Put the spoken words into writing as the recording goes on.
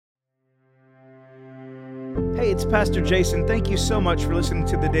Hey, it's Pastor Jason. Thank you so much for listening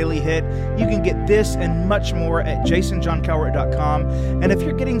to The Daily Hit. You can get this and much more at jasonjohncowart.com. And if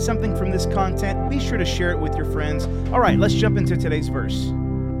you're getting something from this content, be sure to share it with your friends. All right, let's jump into today's verse.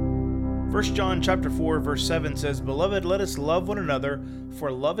 1 John chapter 4, verse 7 says, "Beloved, let us love one another,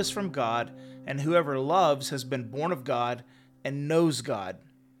 for love is from God, and whoever loves has been born of God and knows God."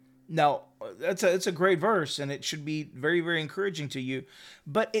 Now, it's a great verse, and it should be very, very encouraging to you.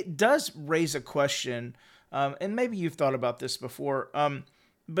 But it does raise a question, and maybe you've thought about this before,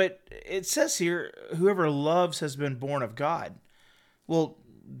 but it says here, whoever loves has been born of God. Well,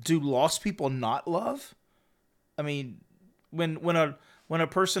 do lost people not love? I mean, when a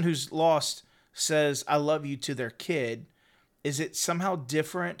person who's lost says, "I love you" to their kid, is it somehow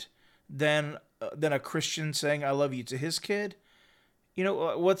different than a Christian saying, "I love you" to his kid? You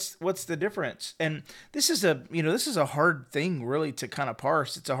know, what's the difference? And this is a hard thing really to kind of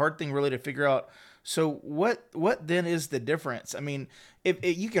parse. It's a hard thing really to figure out. So what then is the difference? I mean, if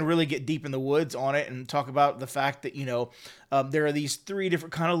you can really get deep in the woods on it and talk about the fact that there are these three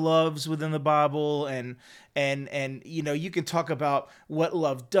different kind of loves within the Bible, and you can talk about what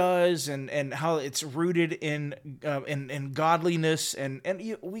love does and how it's rooted in godliness, and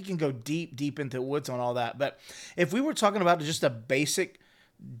we can go deep into the woods on all that. But if we were talking about just a basic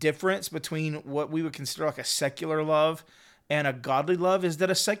difference between what we would consider like a secular love and a godly love, is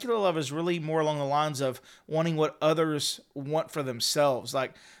that a secular love is really more along the lines of wanting what others want for themselves,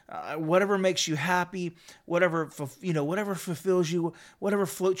 like whatever makes you happy, whatever fulfills you, whatever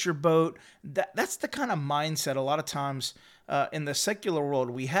floats your boat. That's the kind of mindset a lot of times in the secular world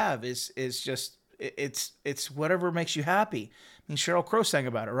we have is just it's whatever makes you happy. I mean, Sheryl Crow sang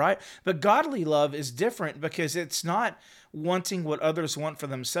about it, right? But godly love is different because it's not wanting what others want for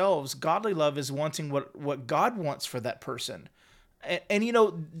themselves. Godly love is wanting what God wants for that person. And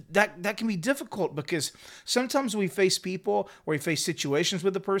that can be difficult because sometimes we face people or we face situations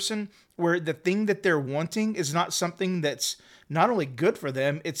with a person where the thing that they're wanting is not something that's not only good for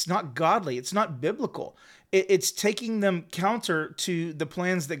them, it's not godly, it's not biblical. It's taking them counter to the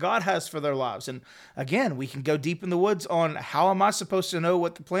plans that God has for their lives. And again, we can go deep in the woods on how am I supposed to know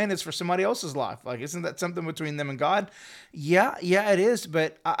what the plan is for somebody else's life? Like, isn't that something between them and God? Yeah, it is.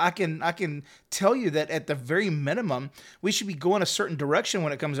 But I can tell you that at the very minimum, we should be going a certain direction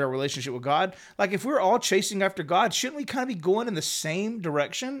when it comes to our relationship with God. Like if we're all chasing after God, shouldn't we kind of be going in the same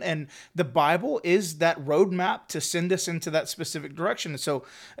direction? And the Bible is that roadmap to send us into that specific direction. So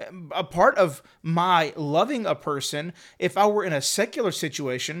a part of my loving a person, if I were in a secular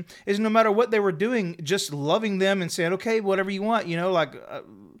situation, is no matter what they were doing, just loving them and saying, "Okay, whatever you want,"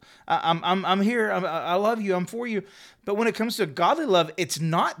 I'm here, I love you, I'm for you. But when it comes to godly love, it's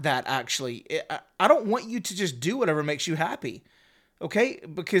not that actually. I don't want you to just do whatever makes you happy, okay?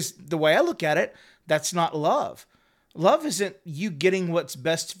 Because the way I look at it, that's not love. Love isn't you getting what's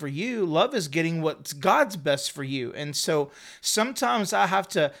best for you. Love is getting what's God's best for you. And so sometimes I have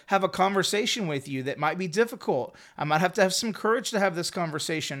to have a conversation with you that might be difficult. I might have to have some courage to have this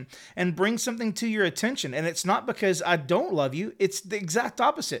conversation and bring something to your attention. And it's not because I don't love you. It's the exact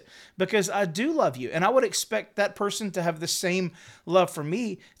opposite, because I do love you. And I would expect that person to have the same love for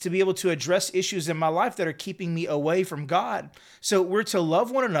me, to be able to address issues in my life that are keeping me away from God. So we're to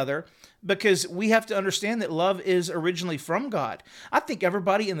love one another, because we have to understand that love is originally from God. I think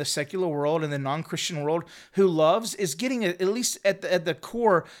everybody in the secular world and the non-Christian world who loves is getting, at least at the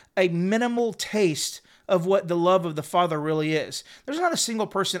core, a minimal taste of what the love of the Father really is. There's not a single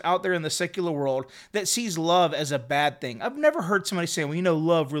person out there in the secular world that sees love as a bad thing. I've never heard somebody say, "Well,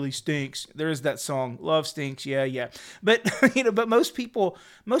 love really stinks." There is that song, "Love Stinks." Yeah. But but most people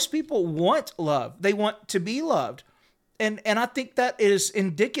want love. They want to be loved. And I think that is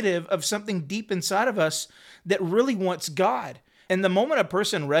indicative of something deep inside of us that really wants God. And the moment a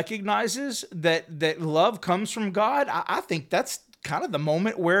person recognizes that love comes from God, I think that's kind of the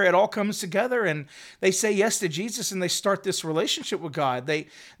moment where it all comes together and they say yes to Jesus and they start this relationship with God.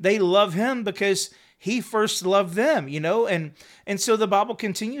 They love him because he first loved them, and so the Bible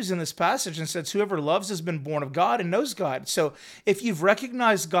continues in this passage and says, "Whoever loves has been born of God and knows God." So if you've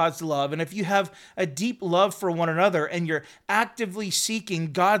recognized God's love and if you have a deep love for one another and you're actively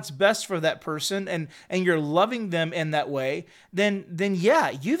seeking God's best for that person and you're loving them in that way, then yeah,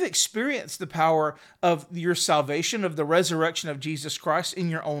 you've experienced the power of your salvation, of the resurrection of Jesus Christ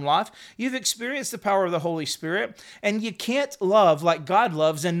in your own life. You've experienced the power of the Holy Spirit, and you can't love like God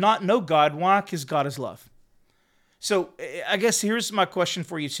loves and not know God. Why? Because God is love. So I guess here's my question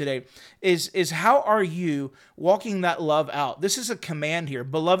for you today is how are you walking that love out? This is a command here.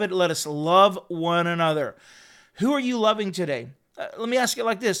 Beloved, let us love one another. Who are you loving today? Let me ask it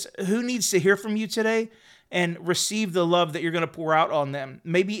like this. Who needs to hear from you today? and receive the love that you're going to pour out on them.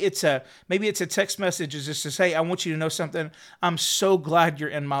 Maybe it's a text message is just to say, I want you to know something. I'm so glad you're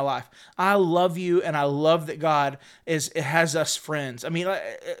in my life. I love you, and I love that God has us friends. I mean,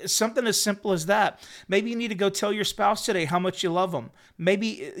 something as simple as that. Maybe you need to go tell your spouse today how much you love them.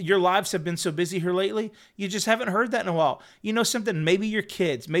 Maybe your lives have been so busy here lately, you just haven't heard that in a while. You know something? Maybe your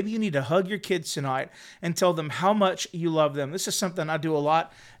kids. Maybe you need to hug your kids tonight and tell them how much you love them. This is something I do a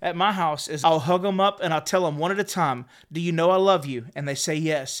lot at my house. Is I'll hug them up and I'll tell them one at a time, do you know I love you? And they say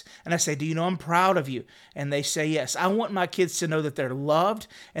yes. And I say, do you know I'm proud of you? And they say yes. I want my kids to know that they're loved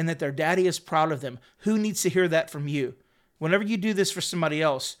and that their daddy is proud of them. Who needs to hear that from you? Whenever you do this for somebody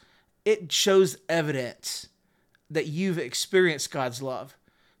else, it shows evidence that you've experienced God's love,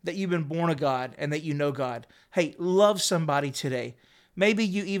 that you've been born of God, and that you know God. Hey, love somebody today. Maybe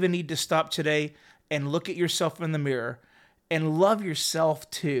you even need to stop today and look at yourself in the mirror and love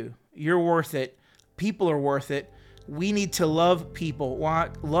yourself too. You're worth it. People are worth it. We need to love people. Why?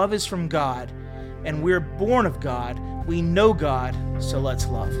 Love is from God, and we're born of God. We know God, so let's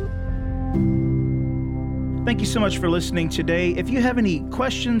love. Thank you so much for listening today. If you have any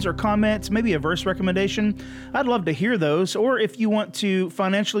questions or comments, maybe a verse recommendation, I'd love to hear those. Or if you want to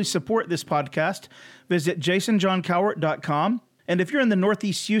financially support this podcast, visit jasonjohncowart.com. And if you're in the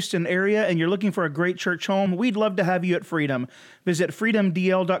Northeast Houston area and you're looking for a great church home, we'd love to have you at Freedom. Visit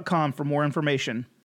freedomdl.com for more information.